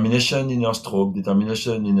determination in her stroke,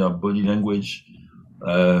 determination in her body language.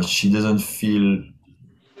 She doesn't feel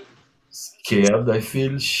scared. I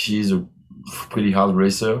feel she's a pretty hard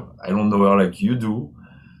racer. I don't know her like you do.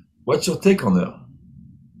 What's your take on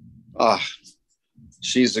her?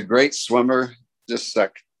 She's a great swimmer. Just a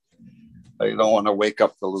sec. I don't want to wake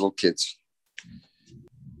up the little kids.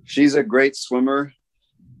 She's a great swimmer.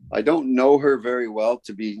 I don't know her very well,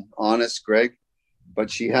 to be honest, Greg, but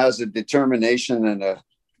she has a determination and a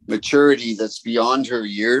maturity that's beyond her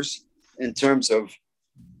years in terms of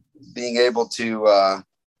being able to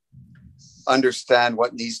understand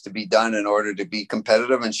what needs to be done in order to be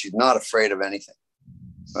competitive. And she's not afraid of anything,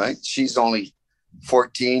 right? She's only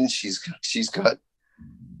 14. She's got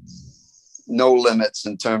no limits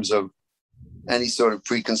in terms of any sort of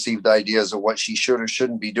preconceived ideas of what she should or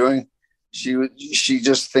shouldn't be doing. She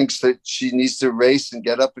just thinks that she needs to race and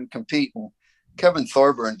get up and compete. And Kevin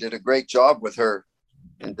Thorburn did a great job with her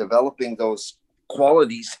in developing those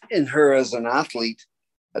qualities in her as an athlete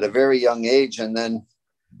at a very young age. And then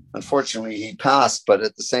unfortunately he passed, but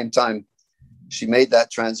at the same time, she made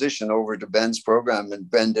that transition over to Ben's program, and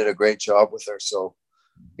Ben did a great job with her. So,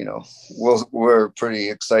 we're pretty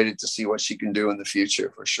excited to see what she can do in the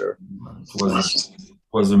future for sure. It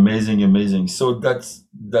was amazing. So that's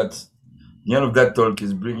the end of that talk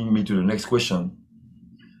is bringing me to the next question.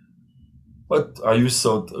 What are you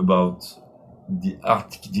thought about the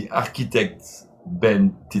architect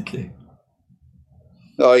Ben Titley?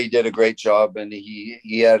 Oh, he did a great job, and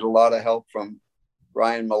he had a lot of help from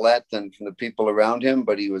Ryan Millett and from the people around him,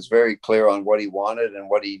 but he was very clear on what he wanted and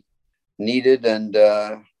what he needed. And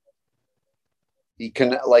he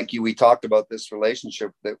can, we talked about this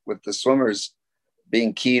relationship that with the swimmers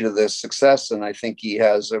being key to this success. And I think he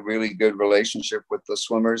has a really good relationship with the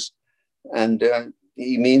swimmers, and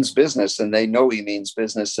he means business, and they know he means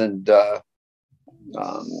business. And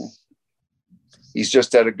he's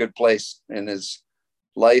just at a good place in his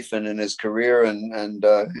life and in his career, and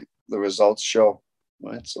the results show,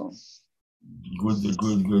 right? So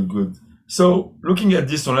good. So looking at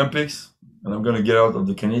this Olympics, and I'm going to get out of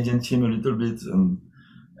the Canadian team a little bit, and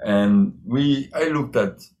I looked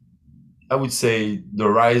at, I would say, the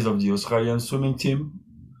rise of the Australian swimming team,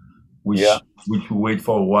 which we wait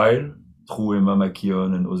for a while through Emma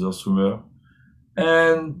McKeon and other swimmers,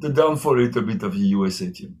 and the downfall a little bit of the USA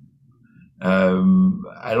team.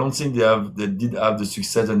 I don't think they did have the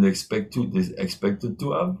success and they expected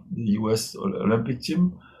to have, the US Olympic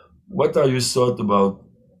team. What are your thoughts about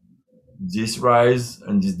this rise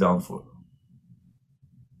and this downfall?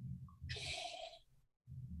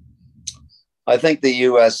 I think the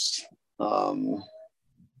U.S.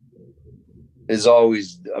 Is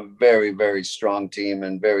always a very, very strong team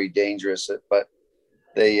and very dangerous. But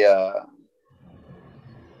they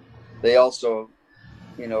also,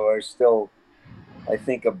 are still, I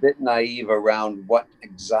think, a bit naive around what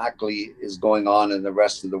exactly is going on in the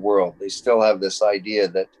rest of the world. They still have this idea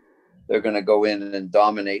that they're going to go in and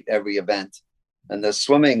dominate every event. And the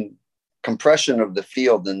swimming compression of the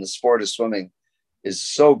field in the sport of swimming is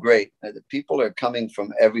so great that people are coming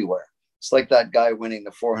from everywhere. It's like that guy winning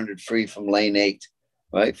the 400 free from lane 8,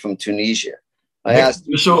 right, from Tunisia. I asked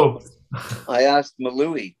Maloui,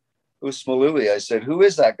 who's Maloui? I said, who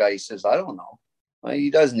is that guy? He says, I don't know.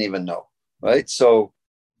 He doesn't even know, right? So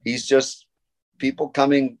he's just people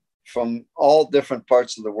coming from all different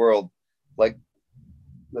parts of the world, like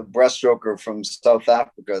the breaststroker from South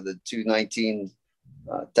Africa, the 219,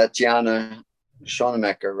 Tatiana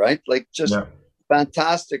Schoenemeyer, right? Like just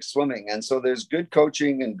fantastic swimming. And so there's good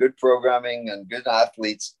coaching and good programming and good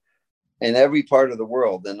athletes in every part of the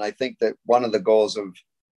world. And I think that one of the goals of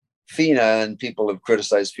FINA, and people have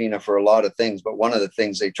criticized FINA for a lot of things, but one of the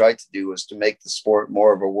things they tried to do was to make the sport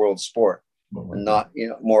more of a world sport and not,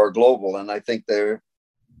 more global. And I think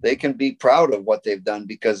they can be proud of what they've done,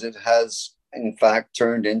 because it has in fact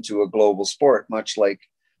turned into a global sport, much like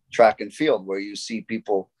track and field, where you see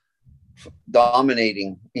people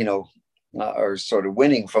dominating, or sort of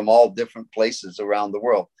winning from all different places around the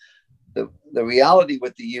world. The reality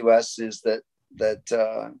with the US is that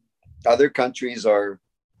other countries are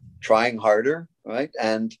trying harder, right?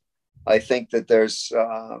 And I think that there's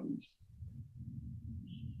going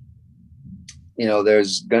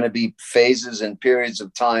to be phases and periods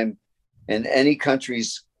of time in any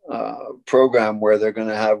country's program where they're going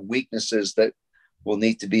to have weaknesses that will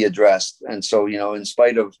need to be addressed. And so, in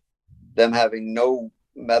spite of them having no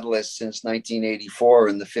medalists since 1984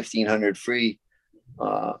 in the 1500 free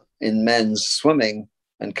in men's swimming,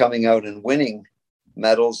 and coming out and winning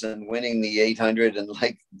medals and winning the 800 and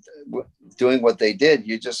doing what they did,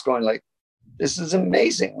 you're just going like, this is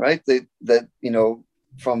amazing, right? That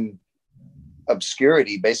from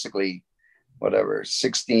obscurity, basically, whatever,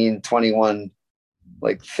 16, 21,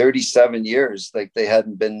 37 years, they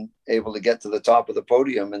hadn't been able to get to the top of the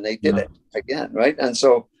podium, and they did it again, right? And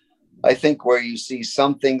so I think where you see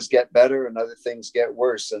some things get better and other things get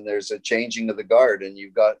worse, and there's a changing of the guard, and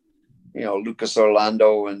you've got Lucas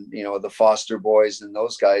Orlando and the Foster boys and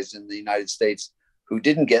those guys in the United States who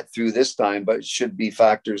didn't get through this time but should be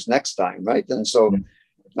factors next time, right? And so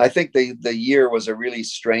I think the year was a really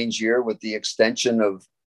strange year with the extension of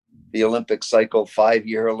the Olympic cycle,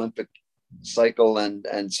 5-year Olympic cycle,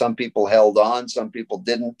 and some people held on, some people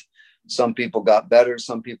didn't, some people got better,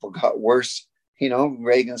 some people got worse.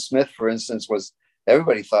 Regan Smith, for instance,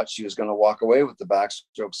 everybody thought she was going to walk away with the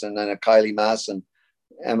backstrokes, and then a Kylie Mass and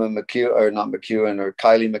Emma McEwen or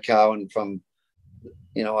Kylie McCowan from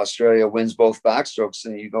Australia wins both backstrokes,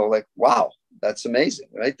 and you go like, wow, that's amazing,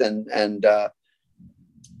 right? And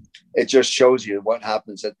it just shows you what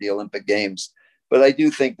happens at the Olympic Games. But I do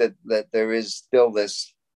think that there is still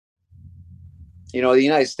this, the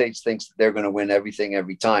United States thinks that they're going to win everything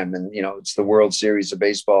every time, and it's the World Series of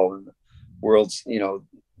baseball, and the world's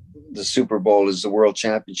the Super Bowl is the World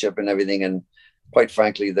Championship and everything, and quite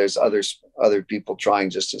frankly, there's other people trying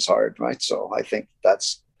just as hard, right? So I think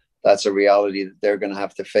that's a reality that they're going to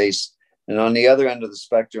have to face. And on the other end of the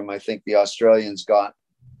spectrum, I think the Australians got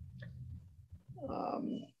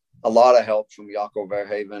a lot of help from Jaco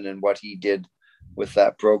Verheven and what he did with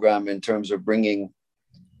that program in terms of bringing,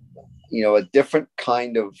 a different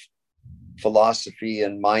kind of philosophy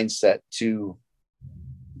and mindset to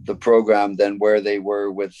the program than where they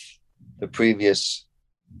were with the previous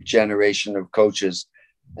generation of coaches,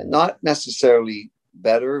 and not necessarily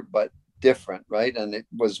better, but different, right? And it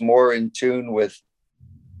was more in tune with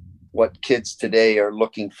what kids today are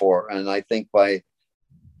looking for. And I think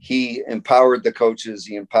he empowered the coaches,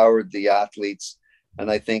 he empowered the athletes, and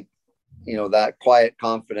I think that quiet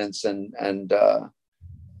confidence and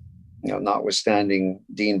notwithstanding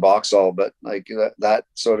Dean Boxall, but that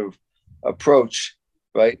sort of approach,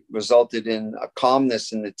 right, resulted in a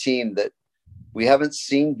calmness in the team that we haven't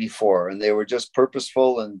seen before. And they were just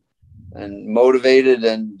purposeful and motivated,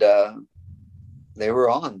 and they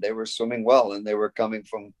were swimming well, and they were coming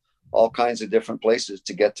from all kinds of different places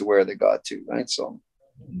to get to where they got to, right? So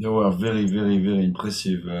they were very, very, very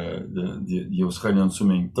impressive, the Australian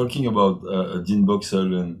swimming. Talking about Dean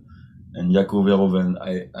Boxall and Jaco Verhoeven,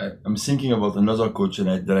 I'm thinking about another coach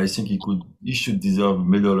that I think he should deserve a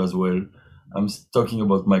medal as well. I'm talking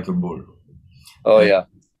about Michael Ball. Oh, yeah.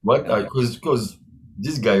 What? Because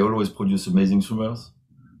this guy always produced amazing swimmers,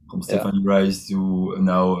 from Stephanie Rice to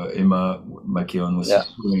now Emma McKeon was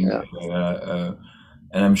doing.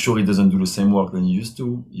 And I'm sure he doesn't do the same work than he used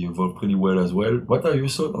to. He evolved pretty well as well. What are your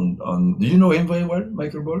thoughts on do you know him very well,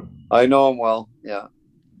 Michael Ball? I know him well, yeah.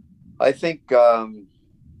 I think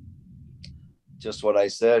just what I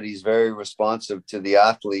said, he's very responsive to the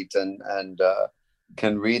athlete and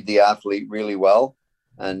can read the athlete really well.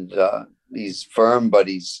 And he's firm, but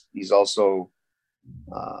he's also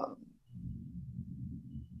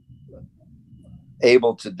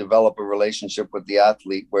able to develop a relationship with the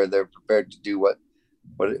athlete where they're prepared to do what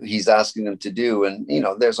he's asking them to do. And,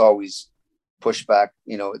 there's always pushback,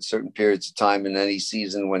 at certain periods of time in any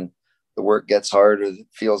season when the work gets hard or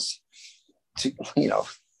feels too,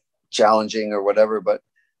 challenging or whatever. But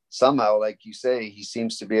somehow, like you say, he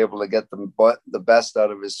seems to be able to get the best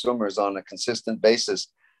out of his swimmers on a consistent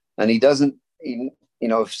basis. And he doesn't,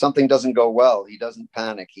 if something doesn't go well, he doesn't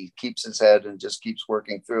panic. He keeps his head and just keeps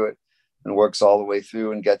working through it and works all the way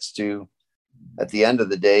through and gets to, at the end of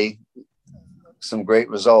the day, some great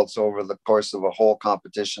results over the course of a whole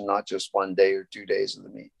competition, not just 1 day or 2 days of the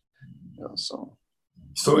meet. So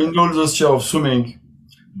in all those years of swimming,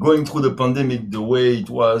 going through the pandemic the way it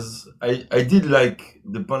was, I did like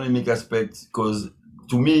the pandemic aspect because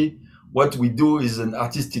to me, what we do is an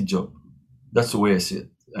artistic job. That's the way I see it.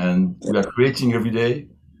 And we are creating every day.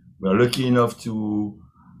 We are lucky enough to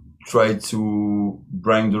try to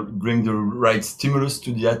bring the right stimulus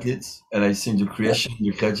to the athletes. And I think the creation,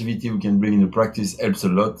 the creativity we can bring in the practice helps a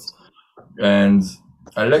lot. And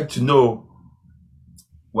I'd like to know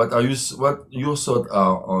what your thoughts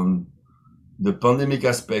are on the pandemic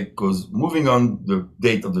aspect, because moving on the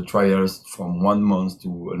date of the trials from 1 month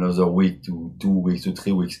to another week to 2 weeks to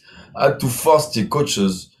 3 weeks, I had to force the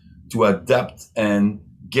coaches to adapt and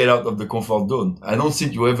get out of the comfort zone. I don't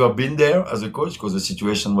think you ever been there as a coach because the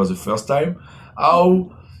situation was the first time.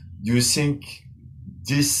 How do you think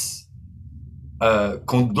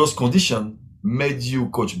those conditions made you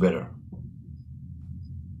coach better?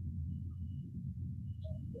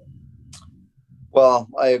 Well,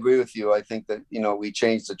 I agree with you. I think that, we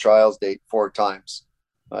changed the trials date 4 times,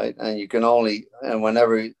 right? And you can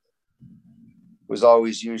whenever it was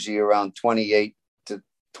always usually around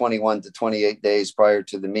 21 to 28 days prior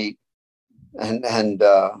to the meet. And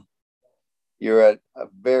you're at a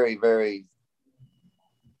very, very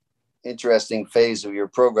interesting phase of your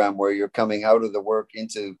program where you're coming out of the work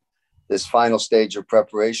into this final stage of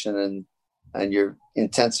preparation and your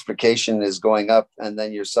intensification is going up. And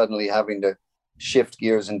then you're suddenly having to shift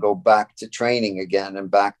gears and go back to training again and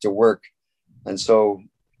back to work. And so,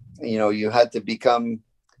 you had to become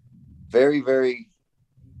very, very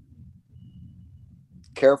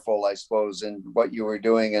careful, I suppose, in what you were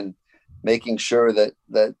doing and making sure that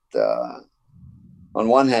on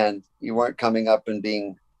one hand, you weren't coming up and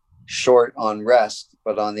being short on rest,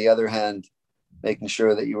 but on the other hand, making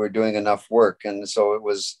sure that you were doing enough work. And so it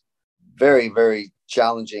was very, very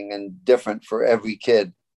challenging and different for every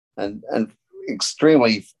kid and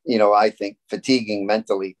extremely, I think fatiguing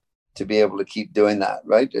mentally to be able to keep doing that,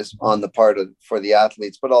 right? It's on the part for the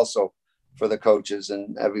athletes, but also for the coaches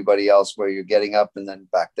and everybody else, where you're getting up and then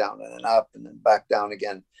back down and then up and then back down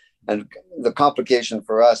again. And the complication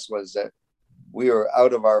for us was that we were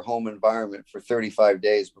out of our home environment for 35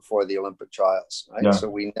 days before the Olympic trials, right? Yeah. So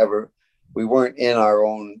we weren't in our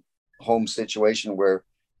own home situation where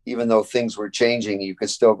even though things were changing, you could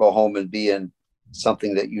still go home and be in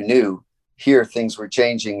something that you knew. Here, things were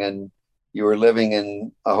changing and you were living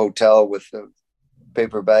in a hotel with a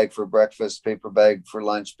paper bag for breakfast, paper bag for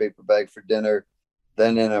lunch, paper bag for dinner,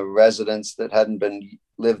 then in a residence that hadn't been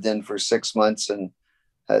lived in for 6 months and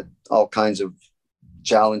had all kinds of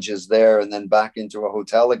challenges there, and then back into a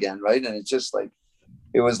hotel again, right? And it's just like,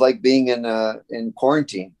 it was like being in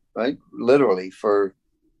quarantine, right? Literally for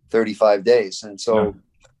 35 days. And so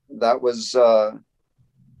that was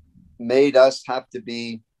made us have to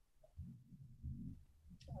be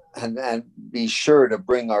and be sure to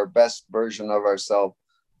bring our best version of ourselves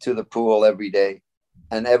to the pool every day.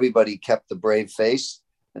 And everybody kept the brave face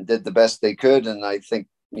and did the best they could. And I think,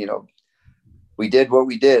 we did what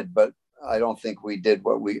we did, but I don't think we did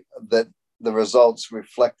that the results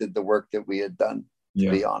reflected the work that we had done, to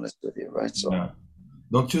be honest with you. Right. So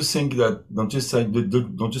don't you think that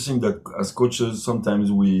as coaches,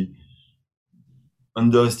 sometimes we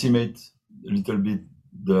underestimate a little bit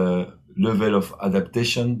the level of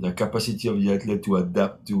adaptation, the capacity of the athlete to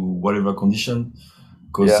adapt to whatever condition?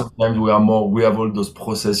 Because sometimes we have all those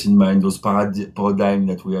process in mind, those paradigm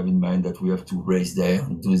that we have in mind, that we have to race there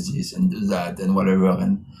and do this and do that and whatever.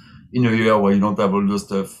 And in a year where you don't have all those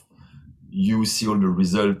stuff, you see all the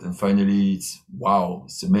result, and finally it's wow,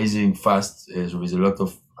 it's amazing, fast. There is a lot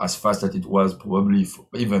of as fast as it was, probably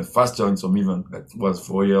even faster in some event that was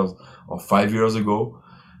 4 years or 5 years ago.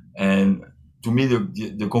 And to me,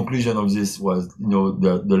 the conclusion of this was,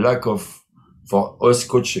 the lack of, for us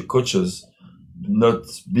coaches not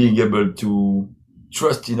being able to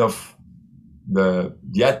trust enough the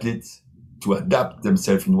athletes to adapt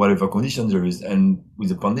themselves in whatever conditions there is. And with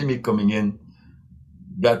the pandemic coming in,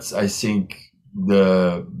 that's, I think,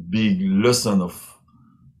 the big lesson of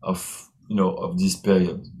this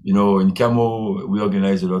period. In Camo, we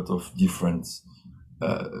organize a lot of different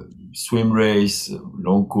swim race,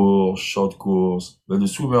 long course, short course, but the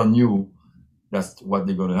swimmer knew that's what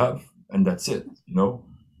they're gonna have, and that's it,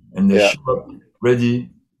 and they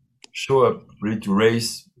show up ready to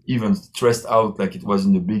race, even stressed out like it was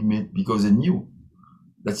in the big meet, because they knew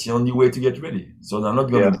that's the only way to get ready. So they're not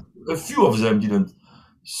gonna. A few of them didn't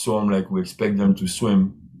swim like we expect them to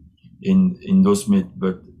swim in those meet,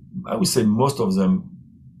 but I would say most of them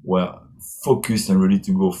were focused and ready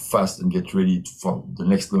to go fast and get ready for the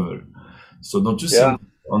next level. So don't you think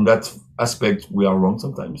on that aspect we are wrong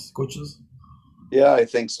sometimes, coaches? Yeah, I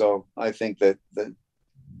think so. I think that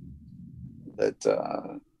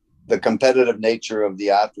the competitive nature of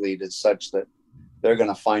the athlete is such that they're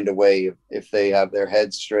going to find a way. If they have their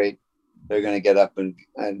heads straight, they're going to get up and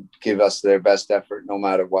give us their best effort no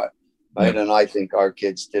matter what. Right. Yeah. And I think our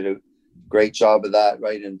kids did a great job of that.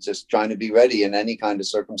 Right. And just trying to be ready in any kind of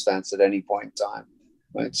circumstance at any point in time.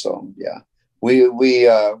 Right. So, yeah, we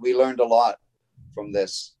learned a lot from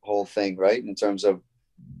this whole thing. Right. In terms of,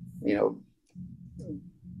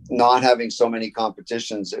 not having so many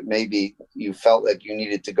competitions that maybe you felt like you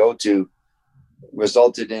needed to go to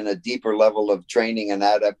resulted in a deeper level of training and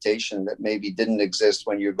adaptation that maybe didn't exist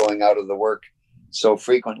when you're going out of the work so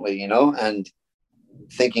frequently, and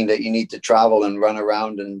thinking that you need to travel and run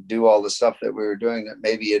around and do all the stuff that we were doing, that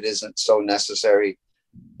maybe it isn't so necessary,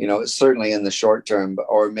 certainly in the short term,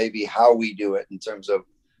 or maybe how we do it in terms of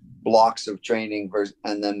blocks of training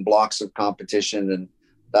and then blocks of competition and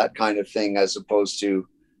that kind of thing, as opposed to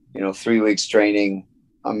 3 weeks training,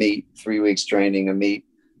 a meet, 3 weeks training, a meet,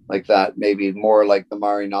 like that. Maybe more like the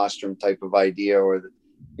Mare Nostrum type of idea, or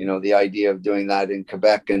the idea of doing that in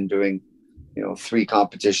Quebec and doing 3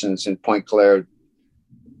 competitions in Pointe Claire,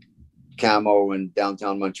 Camo, and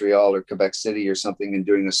downtown Montreal or Quebec City or something, and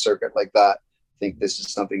doing a circuit like that. I think this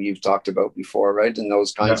is something you've talked about before, right? And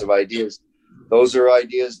those kinds of ideas, those are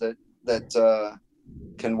ideas that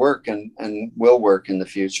can work and will work in the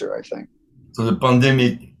future, I think. So the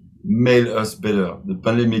pandemic made us better. The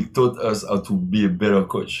pandemic taught us how to be a better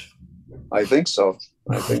coach. I think so.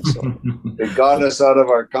 It got us out of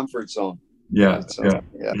our comfort zone. Yeah.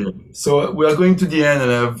 So we are going to the end,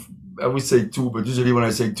 and I would say 2, but usually when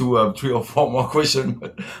I say 2, I have 3 or 4 more questions.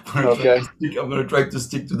 I'm going to try to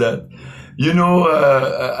stick to that.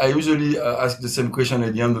 I usually ask the same question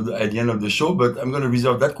at the end of the show, but I'm going to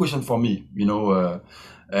reserve that question for me.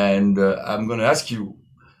 And I'm going to ask you.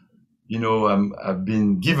 I've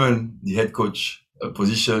been given the head coach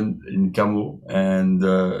position in Camo, and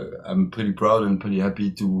I'm pretty proud and pretty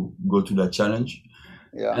happy to go to that challenge.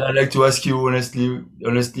 Yeah. And I'd like to ask you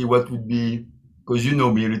honestly, what would be, because you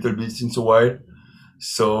know me a little bit since a while,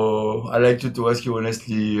 so I'd like to ask you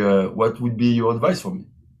honestly, what would be your advice for me?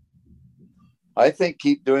 I think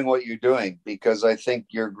keep doing what you're doing, because I think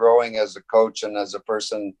you're growing as a coach and as a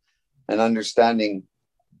person and understanding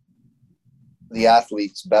the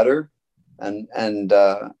athletes better. And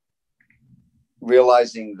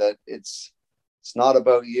realizing that it's not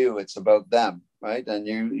about you, it's about them, right? And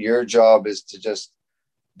your job is to just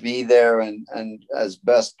be there and as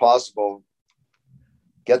best possible,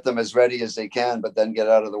 get them as ready as they can, but then get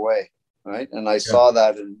out of the way, right? And I saw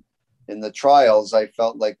that in the trials. I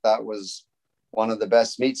felt like that was one of the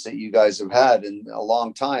best meets that you guys have had in a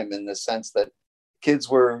long time, in the sense that kids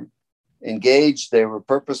were engaged, they were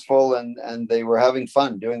purposeful, and they were having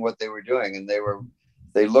fun doing what they were doing, and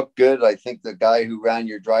they looked good. I think the guy who ran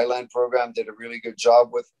your dryland program did a really good job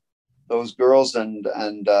with those girls, and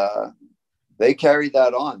they carried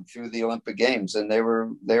that on through the Olympic Games, and they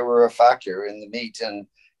were a factor in the meet and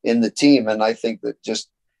in the team. And I think that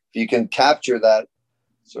just if you can capture that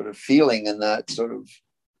sort of feeling and that sort of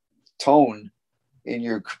tone in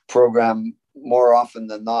your program more often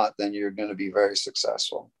than not, then you're going to be very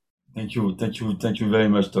successful. Thank you very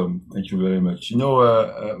much, Tom. Thank you very much.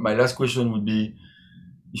 My last question would be,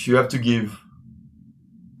 if you have to give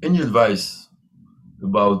any advice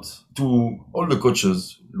to all the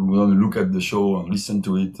coaches who want to look at the show and listen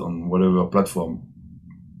to it on whatever platform,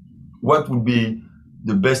 what would be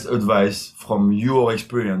the best advice from your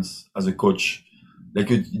experience as a coach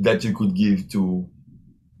that you could give to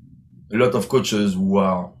a lot of coaches who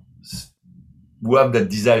have that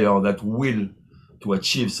desire, that will to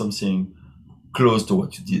achieve something close to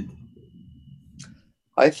what you did?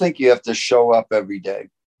 I think you have to show up every day,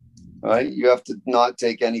 right? You have to not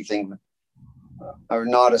take anything or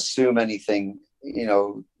not assume anything,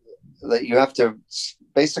 that you have to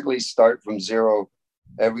basically start from zero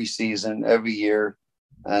every season, every year,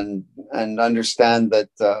 and understand that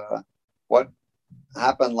what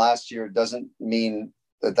happened last year doesn't mean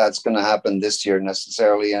that that's going to happen this year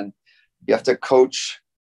necessarily. And you have to coach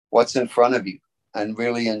what's in front of you and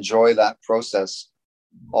really enjoy that process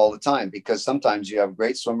all the time, because sometimes you have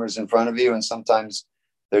great swimmers in front of you and sometimes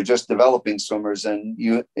they're just developing swimmers, and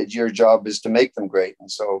your job is to make them great. And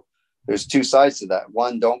so there's two sides to that.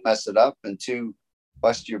 One, don't mess it up, and two,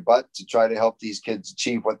 bust your butt to try to help these kids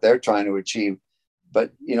achieve what they're trying to achieve.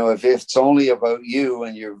 But if it's only about you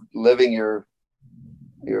and you're living your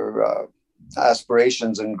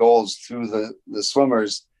aspirations and goals through the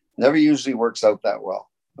swimmers, never usually works out that well,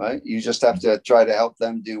 right? You just have to try to help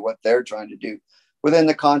them do what they're trying to do within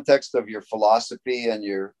the context of your philosophy and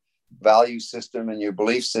your value system and your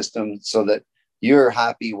belief system, so that you're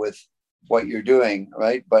happy with what you're doing,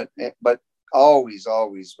 right? But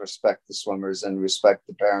always respect the swimmers and respect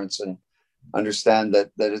the parents, and understand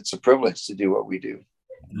that it's a privilege to do what we do.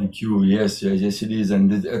 Thank you. Yes, it is,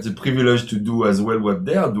 and it's a privilege to do as well what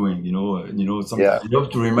they are doing. Sometimes you have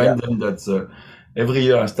to remind them that every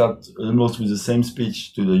year I start almost with the same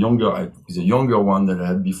speech to the younger one that I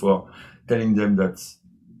had before, telling them that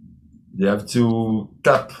they have to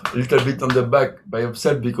tap a little bit on the back by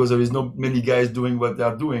themselves, because there is not many guys doing what they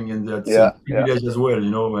are doing, and that's a privilege as well,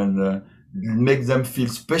 and make them feel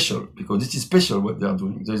special, because this is special what they are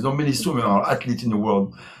doing. There's not many swimmers or athletes in the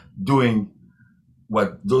world doing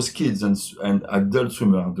what those kids and adult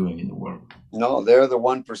swimmers are doing in the world. No, they're the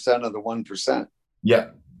 1% of the 1%.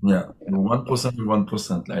 Yeah, the 1% of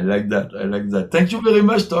 1%. I like that. Thank you very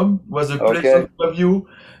much, Tom. It was a pleasure to have you.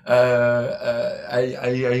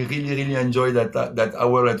 I really enjoyed that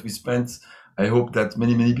hour that we spent. I hope that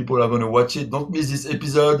many people are going to watch it. Don't miss this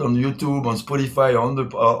episode on YouTube, on Spotify, on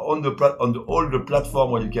all the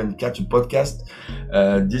platform where you can catch a podcast.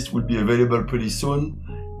 This will be available pretty soon.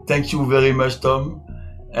 Thank you very much, Tom.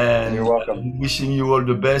 And you're welcome. Wishing you all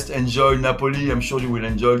the best. Enjoy Napoli. I'm sure you will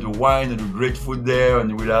enjoy the wine and the great food there, and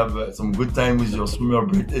you will have some good time with your swimmer,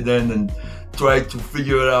 Britt Eden, and try to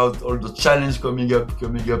figure out all the challenge coming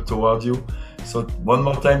up towards you. So one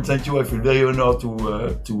more time, thank you. I feel very honored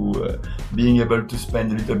to being able to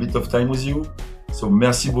spend a little bit of time with you. So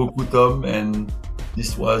merci beaucoup, Tom. And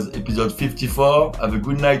this was episode 54. Have a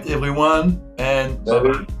good night, everyone. And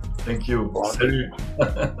bye-bye. Thank you. Salut.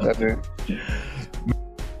 Salut.